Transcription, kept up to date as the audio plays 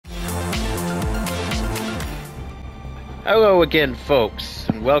Hello again, folks,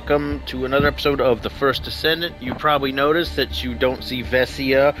 and welcome to another episode of the first Descendant. You probably noticed that you don't see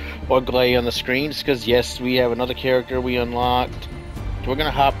Vessia or Gley on the screen, because yes, we have another character we unlocked. So we're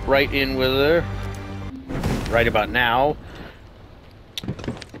gonna hop right in with her, right about now.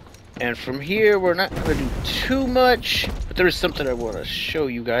 And from here, we're not gonna do too much, but there is something I want to show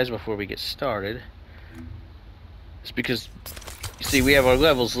you guys before we get started. It's because, you see, we have our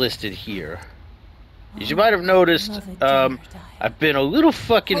levels listed here. As you might have noticed, I've been a little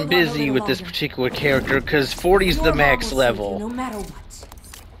fucking busy with this particular character because 40's the max level. No matter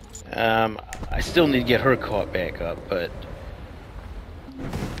what. I still need to get her caught back up, but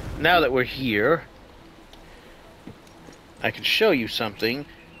now that we're here, I can show you something.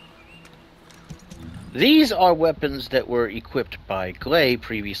 These are weapons that were equipped by Gley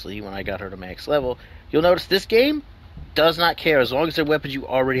previously when I got her to max level. You'll notice this game does not care as long as they're weapons you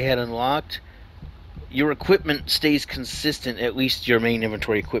already had unlocked. Your equipment stays consistent, at least your main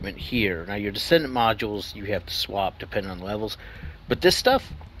inventory equipment here. Now, your Descendant modules, you have to swap depending on levels. But this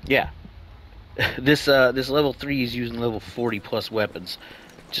stuff, yeah. This level 3 is using level 40 plus weapons.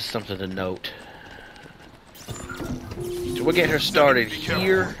 Just something to note. So we'll get her started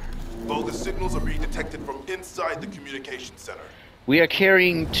here. Bogus signals are being detected from inside the communication center. We are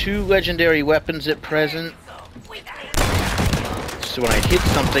carrying 2 legendary weapons at present. So when I hit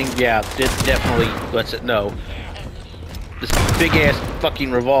something, yeah, it definitely lets it know. This big-ass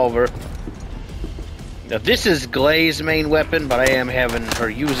fucking revolver. Now, this is Gley's main weapon, but I am having her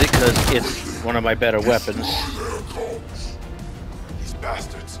use it because it's one of my better weapons. These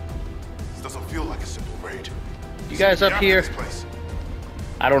bastards. This doesn't feel like a simple raid. You guys up here?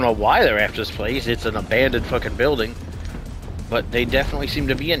 I don't know why they're after this place. It's an abandoned fucking building. But they definitely seem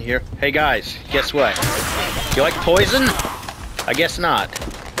to be in here. Hey guys, guess what? You like poison? I guess not.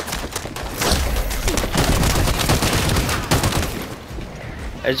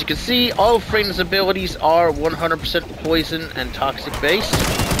 As you can see, all of Freyna's abilities are 100% poison and toxic based.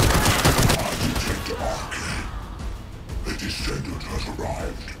 The Descendant has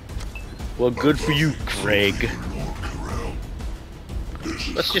arrived. Well, good for you, Craig.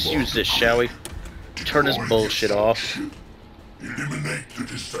 Let's just use this, shall we? Turn this bullshit off. Eliminate the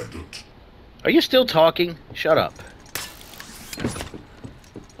Descendant. Are you still talking? Shut up.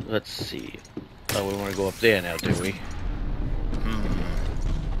 Let's see. Oh, we want to go up there now, do we?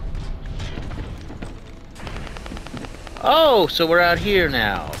 Oh, so we're out here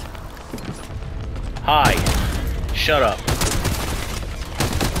now. Hi. Shut up.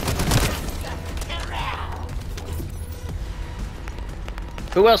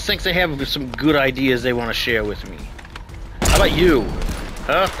 Who else thinks they have some good ideas they want to share with me? How about you?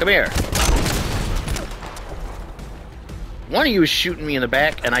 Huh? Come here. One of you is shooting me in the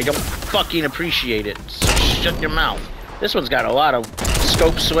back, and I don't fucking appreciate it. So shut your mouth. This one's got a lot of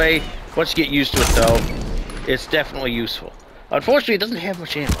scope sway. Once you get used to it, though, it's definitely useful. Unfortunately, it doesn't have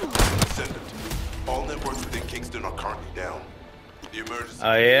much ammo. Descendant. All networks within Kingston are currently down. The emergency.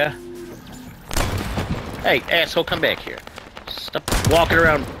 Oh, yeah? Hey, asshole, come back here. Stop walking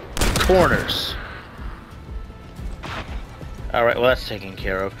around corners. Alright, well, that's taken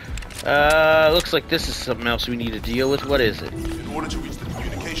care of. Looks like this is something else we need to deal with. What is it? In order to reach the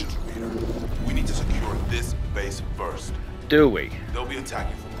communications repeater, we need to secure this base first. Do we? They'll be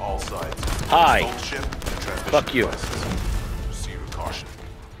attacking from all sides. Hi. Ship and transmission Fuck you. devices. Proceed with caution.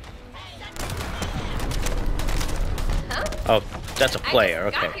 Huh? Oh, that's a player. I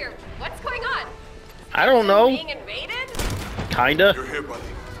just got Okay. here. What's going on? I don't know. Being invaded? Kinda. You're here, buddy.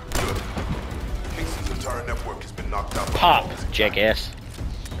 Good. Kingston's entire network has been knocked out. Pop, jackass.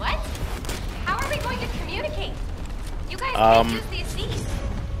 What? How are we going to communicate? You guys can't use these seas.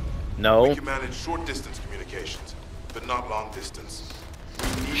 No. We can manage short-distance communications, but not long-distance. We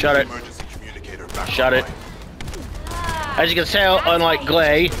need Shut the it. emergency communicator back Shut it. online. As you can tell, That's unlike why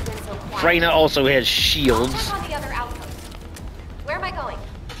Gley, you've been so quiet. Freyna also has I'll shields, check on the other outpost. Where am I going?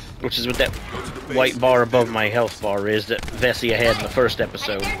 which is what that white bar above my health bar is that Vessia had in the first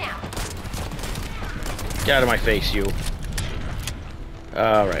episode. Headed there now. Get out of my face, you.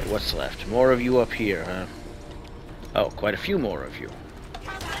 Alright, what's left? More of you up here, huh? Oh, quite a few more of you.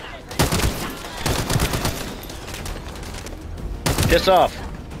 Piss off!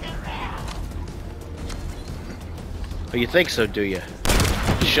 Oh, you think so, do you?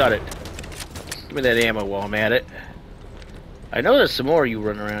 Shut it. Give me that ammo while I'm at it. I know there's some more of you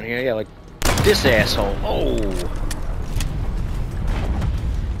running around here. Yeah, like this asshole. Oh!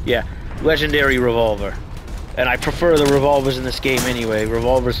 Yeah, legendary revolver. And I prefer the revolvers in this game anyway.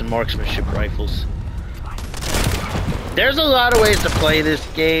 Revolvers and marksmanship rifles. There's a lot of ways to play this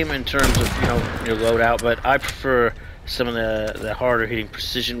game in terms of, you know, your loadout, but I prefer some of the harder hitting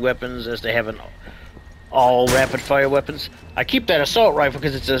precision weapons as they have an all rapid fire weapons. I keep that assault rifle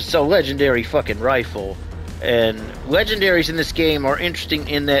because it's a legendary fucking rifle. And legendaries in this game are interesting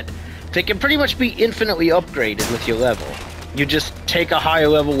in that they can pretty much be infinitely upgraded with your level. You just take a higher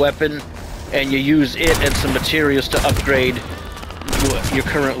level weapon and you use it and some materials to upgrade your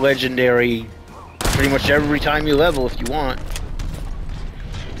current legendary pretty much every time you level if you want.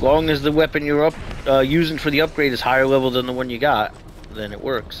 As long as the weapon you're using for the upgrade is higher level than the one you got, then it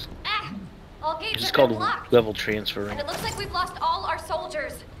works. All gates It's have called been blocked. level transferring. And it looks like we've lost all our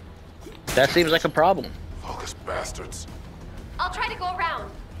soldiers. That seems like a problem. Focus bastards. I'll try to go around.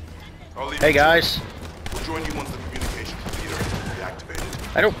 I'll leave Hey you. guys, We'll join you once the communication computer is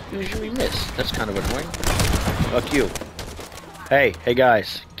deactivated. I don't usually miss. That's kind of annoying. Fuck you. Hey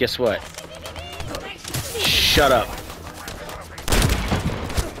guys, guess what? Shut up.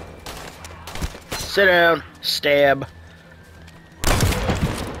 Sit down. Stab.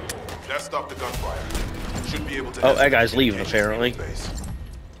 That stopped the gunfire. Should be able to. Oh, that guy's leaving apparently.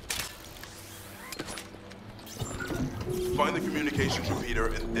 Find the communications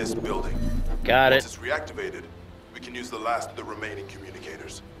repeater in this building. Got Once it. it's reactivated, we can use the last of the remaining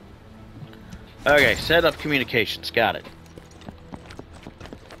communicators. Okay, set up communications. Got it.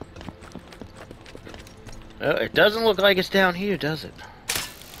 Oh, it doesn't look like it's down here, does it?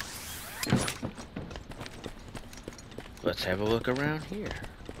 Let's have a look around here.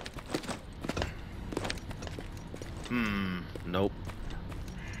 Nope.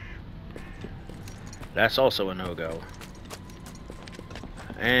 That's also a no-go.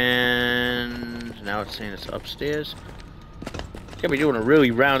 And now it's saying it's upstairs. Gonna be doing a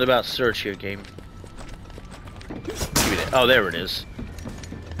really roundabout search here, game. Give me that. Oh, there it is.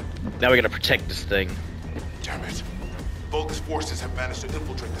 Now we gotta protect this thing. Damn it. Vulgus forces have managed to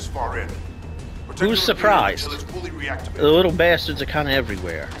infiltrate this far in. Protect Who's the repeater surprised? until it's fully reactivated. The little bastards are kind of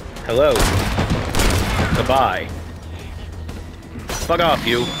everywhere. Hello. Goodbye. Fuck off,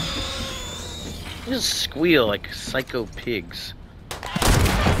 you. You just squeal like psycho pigs.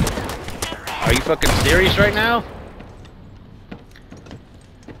 Are you fucking serious right now?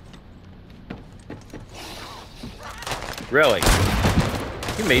 Really?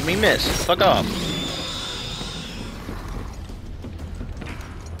 You made me miss. Fuck off.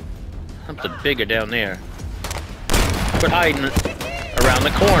 Something bigger down there. Quit hiding around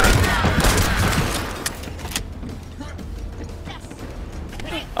the corner.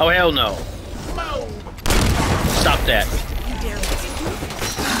 Oh, hell no. Stop that.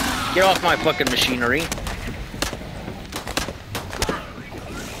 Get off my fucking machinery.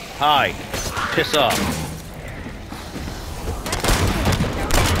 Hi. Piss off.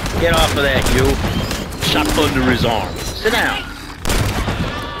 Get off of that, you. Shot under his arm. Sit down.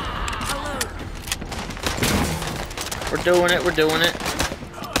 We're doing it, we're doing it.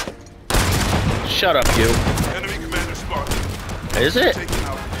 Shut up, you. Enemy commander spotted. Is it? Take him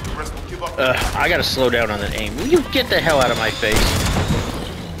out. The rest will give up. I gotta slow down on that aim. Will you get the hell out of my face?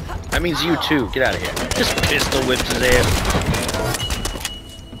 That means you too. Get out of here. Just pistol whips his ass.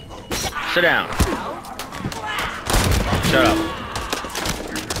 Sit down. Shut up.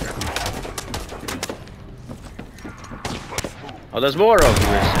 Oh, there's more of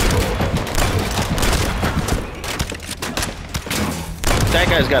this. That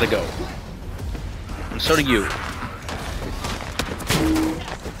guy's gotta go. And so do you.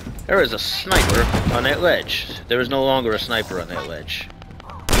 There is a sniper on that ledge. There is no longer a sniper on that ledge.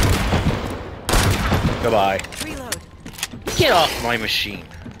 Goodbye. Reload. Get off my machine,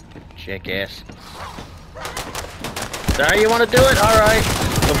 jackass. Is that how you want to do it? Alright.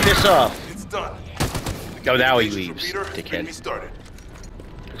 So piss off. It's done. Oh, now he Communications leaves, repeater has been dickhead. restarted.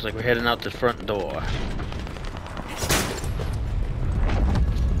 Looks like we're heading out the front door.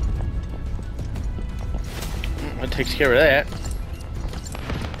 That takes care of that.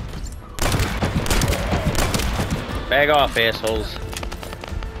 Bag off, assholes.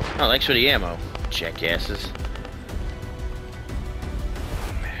 Oh, thanks for the ammo, jackasses.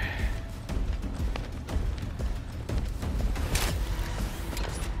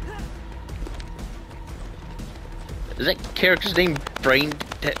 Is that character's name Brain?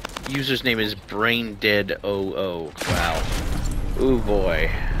 That user's name is Brain Dead 00. Wow. Ooh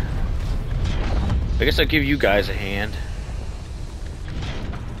boy. I guess I'll give you guys a hand.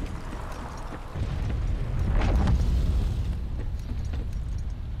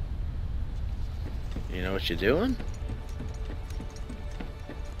 You know what you're doing?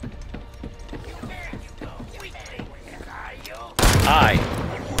 Hi.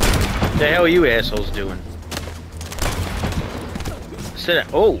 What the hell are you assholes doing? Sit down.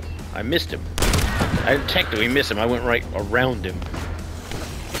 Oh, I missed him. I didn't technically miss him. I went right around him.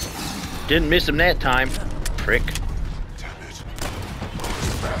 Didn't miss him that time. Prick.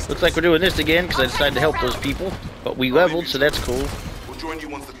 Looks like we're doing this again because I decided to help those people. But we leveled, so that's cool. We'll join you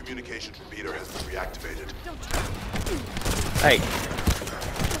once the communications repeater has been reactivated. Hey.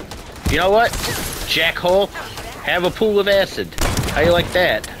 You know what? Jackhole, have a pool of acid. How you like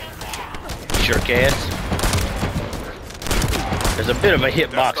that? Jerk ass. There's a bit of a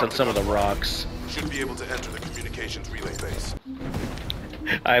hitbox on some of the rocks. Should be able to enter the communications relay base.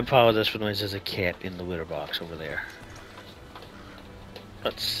 I apologize for the noise. There's a cat in the litter box over there.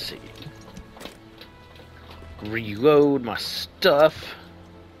 Let's see. Reload my stuff.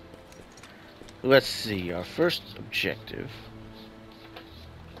 Let's see. Our first objective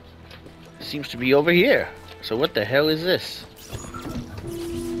seems to be over here. So what the hell is this?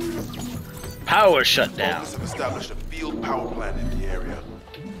 Power shutdown. Focus have established a field power plant in the area.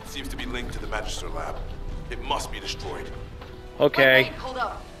 It seems to be linked to the Magister lab. It must be destroyed. Okay. Wait, hold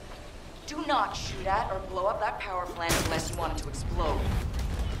up. Do not shoot at or blow up that power plant unless you want it to explode.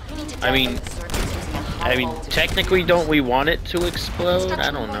 You need to I mean, technically, don't we want it to explode? I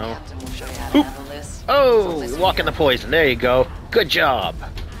don't know. Oh, walk in the poison. There you go. Good job.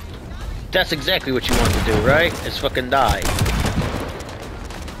 That's exactly what you want to do, right? Is fucking die.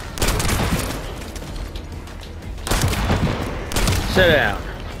 Sit down.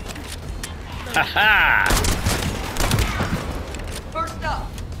 Haha. First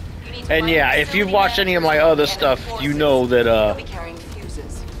up, you need to And yeah, if you've watched any of my other stuff, you know that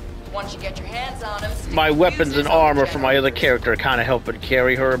once you get your hands on them, my weapons and armor for my other character kind of help it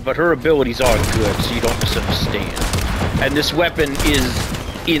carry her, but her abilities are good, so you don't misunderstand. And this weapon is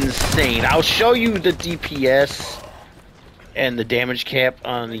insane. I'll show you the DPS and the damage cap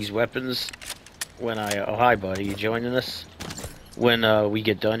on these weapons when I... Oh, hi, buddy. You joining us? When we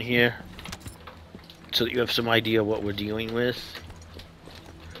get done here. So that you have some idea what we're dealing with.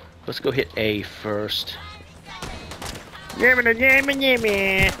 Let's go hit A first. You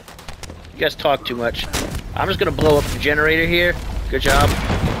guys talk too much. I'm just gonna blow up the generator here. Good job.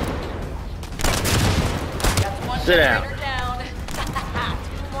 Sit down.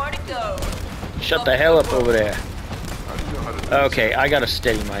 Shut the hell up over there. Okay, I gotta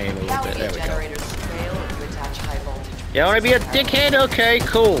steady my aim a little bit. There we go. You wanna be a dickhead? Okay,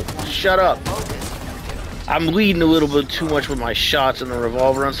 cool. Shut up. I'm leading a little bit too much with my shots and the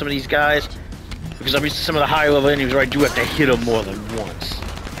revolver on some of these guys. Because I'm used to some of the high level enemies where I do have to hit them more than once.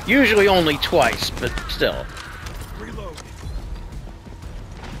 Usually only twice, but still.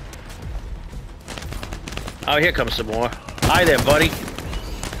 Oh, here comes some more. Hi there, buddy.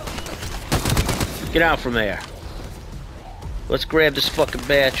 Get out from there. Let's grab this fucking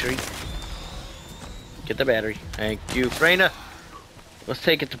battery. Get the battery. Thank you, Freyna. Let's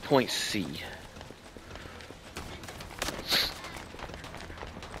take it to point C.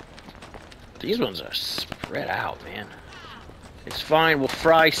 These ones are spread out, man. It's fine. We'll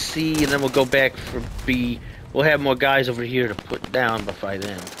fry C, and then we'll go back for B. We'll have more guys over here to put down by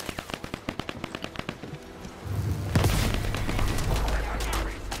then.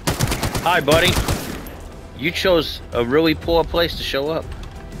 Hi, buddy. You chose a really poor place to show up.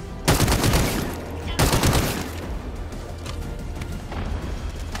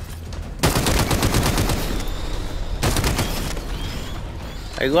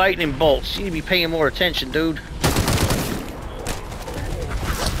 Hey, lightning bolts. You need to be paying more attention, dude.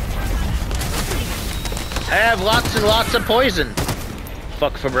 I have lots and lots of poison.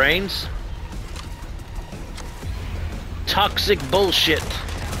 Fuck for brains. Toxic bullshit.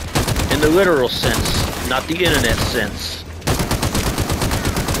 In the literal sense, not the internet sense.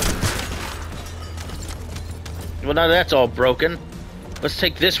 Well, now that's all broken. Let's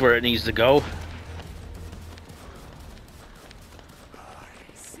take this where it needs to go.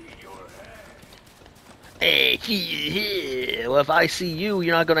 Hey, well, if I see you,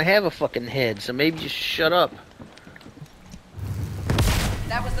 you're not gonna have a fucking head, so maybe just shut up.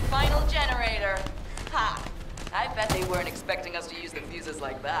 That was the final generator. Ha! I bet they weren't expecting us to use the fuses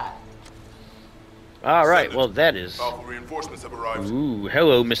like that. Alright, well, that is... Powerful reinforcements have arrived. Ooh,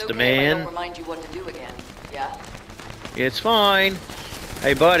 hello, Mr. So Man. I don't remind you what to do again, yeah? It's fine.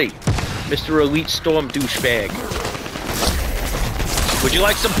 Hey, buddy. Mr. Elite Storm Douchebag. Would you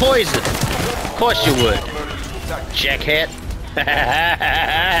like some poison? Of course you would. Jackhat.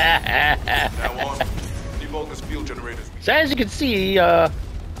 So as you can see, I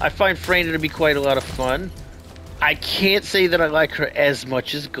find Freyna to be quite a lot of fun. I can't say that I like her as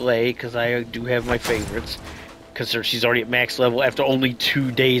much as Gley, because I do have my favorites. Because she's already at max level after only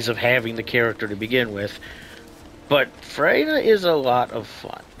 2 days of having the character to begin with. But Freyna is a lot of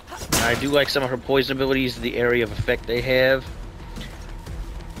fun. I do like some of her poison abilities, the area of effect they have.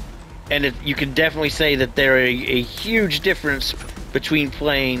 And you can definitely say that there are a huge difference between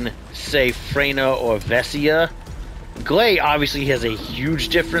playing, say, Freyna or Vessia. Gley obviously has a huge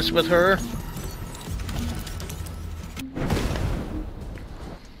difference with her.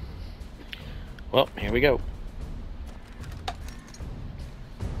 Well, here we go.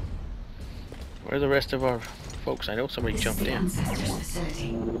 Where are the rest of our folks? I know somebody jumped in.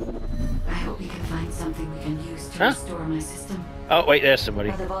 Facility. I hope we can find something we can use to restore my system. Oh, wait, there's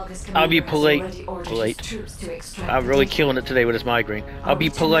somebody. I'll be polite. I'm really killing it today with this migraine. I'll be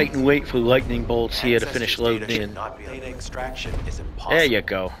polite and wait for lightning bolts here to finish loading in. Data extraction is impossible. There you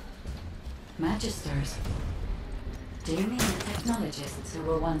go. Magisters. Do you mean the technologists who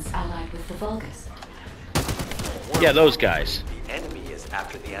were once allied with the Vulgus? Yeah, those guys. The enemy is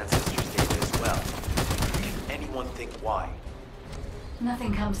after the ancestors' data as well. Can anyone think why?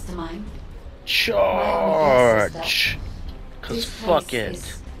 Nothing comes to mind. Charge! Cause fuck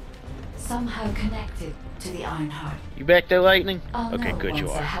it. Somehow connected to the Ironheart. You back there, Lightning? I'll Okay, know good you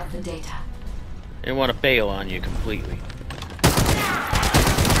once I are. have the data. Didn't want to bail on you completely.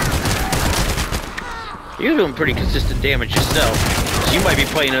 You're doing pretty consistent damage yourself. So you might be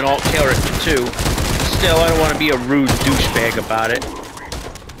playing an alt character too. Still, I don't want to be a rude douchebag about it.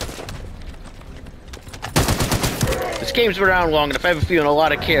 This game's been around long enough. I have a feeling a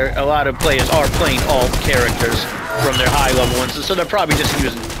lot of players are playing alt characters from their high level ones, so they're probably just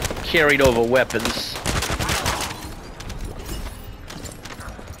using carried over weapons.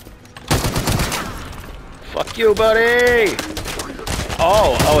 Fuck you, buddy!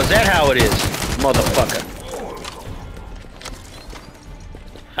 Oh, is that how it is? Motherfucker.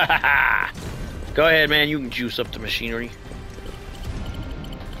 Hahaha! Go ahead, man, you can juice up the machinery.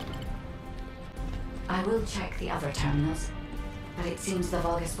 I will check the other terminals, but it seems the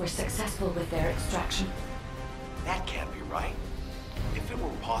Vulgus were successful with their extraction. That can't be right. If it were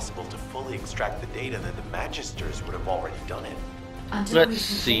possible to fully extract the data, then the Magisters would have already done it. Until Let's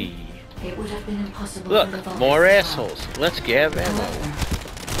recently, see. It would have been impossible Look, for the Vulgus more to assholes. Let's gab ammo. However,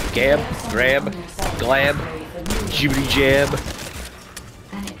 Gab, if grab, someone on their side glab, was very familiar, jibby jab.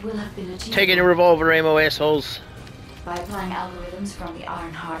 then it will have been achieved Taking your revolver ammo, assholes. by applying algorithms from the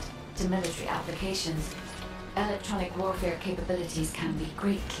Ironheart to military applications. Electronic warfare capabilities can be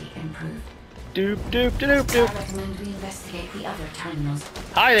greatly improved. Doop, doop, doop, doop. I recommend we investigate the other terminals.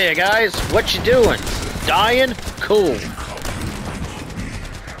 Hi there, guys. What you doing? Dying? Cool.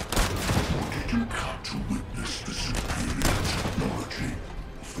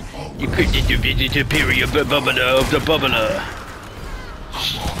 You could do the superior bubbler of the bubbler.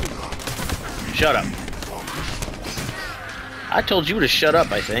 Shut up. I told you to shut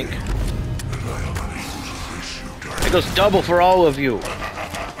up, I think. It goes double for all of you.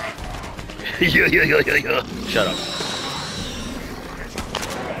 Shut up.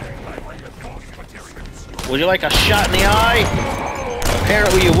 Would you like a shot in the eye?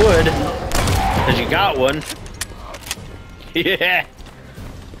 Apparently you would. Because you got one. Yeah.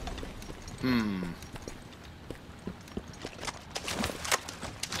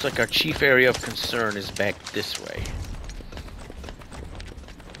 Looks like our chief area of concern is back this way.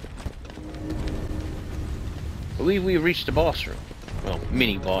 I believe we reached the boss room. Well,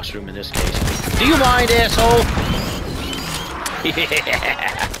 mini boss room in this case. Do you mind, asshole?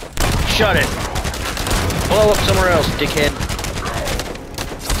 Yeah. Shut it. Blow up somewhere else, dickhead.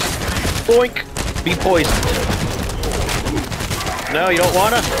 Boink. Be poisoned. No, you don't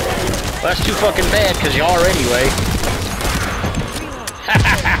wanna? Well, that's too fucking bad, because you are anyway.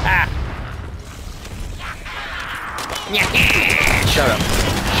 Shut up.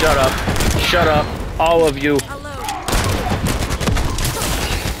 Shut up. Shut up. All of you.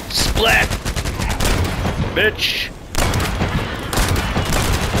 Splat! Bitch!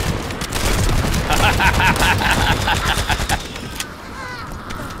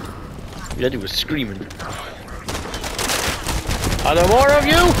 That dude was screaming. Are there more of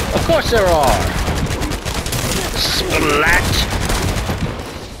you? Of course there are! Splat!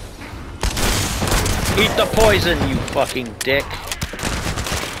 Eat the poison, you fucking dick.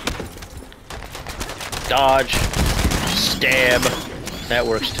 Dodge. Stab. That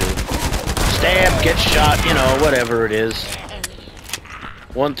works too. Stab, get shot, you know, whatever it is.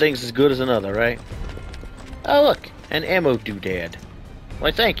 One thing's as good as another, right? Oh look, an ammo doodad.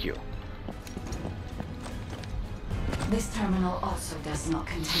 Why, thank you. This terminal also does not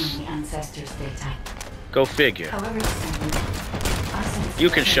contain the Ancestors' data. Go figure. However, Descendant, You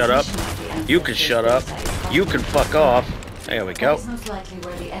can shut up. You can shut up. You can fuck off. There we go. That is most likely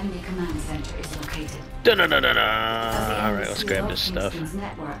where the enemy command center is located. Alright, let's grab this stuff.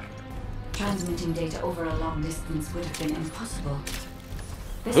 Network, Transmitting data over a long distance would have been impossible.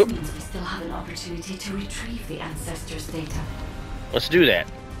 This Oop. means we still have an opportunity to retrieve the ancestors' data. Let's do that.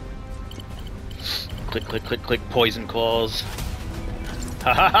 Click, click, click, click, poison claws.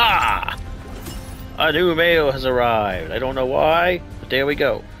 Ha ha ha! A new male has arrived. I don't know why, but there we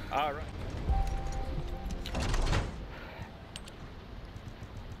go. Alright.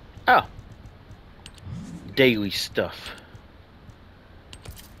 Oh. Daily stuff.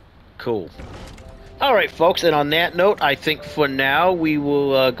 Cool. Alright, folks, and on that note, I think for now we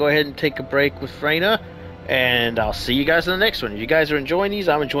will go ahead and take a break with Freyna, and I'll see you guys in the next one. If you guys are enjoying these,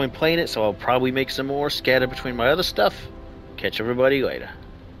 I'm enjoying playing it, so I'll probably make some more scattered between my other stuff. Catch everybody later.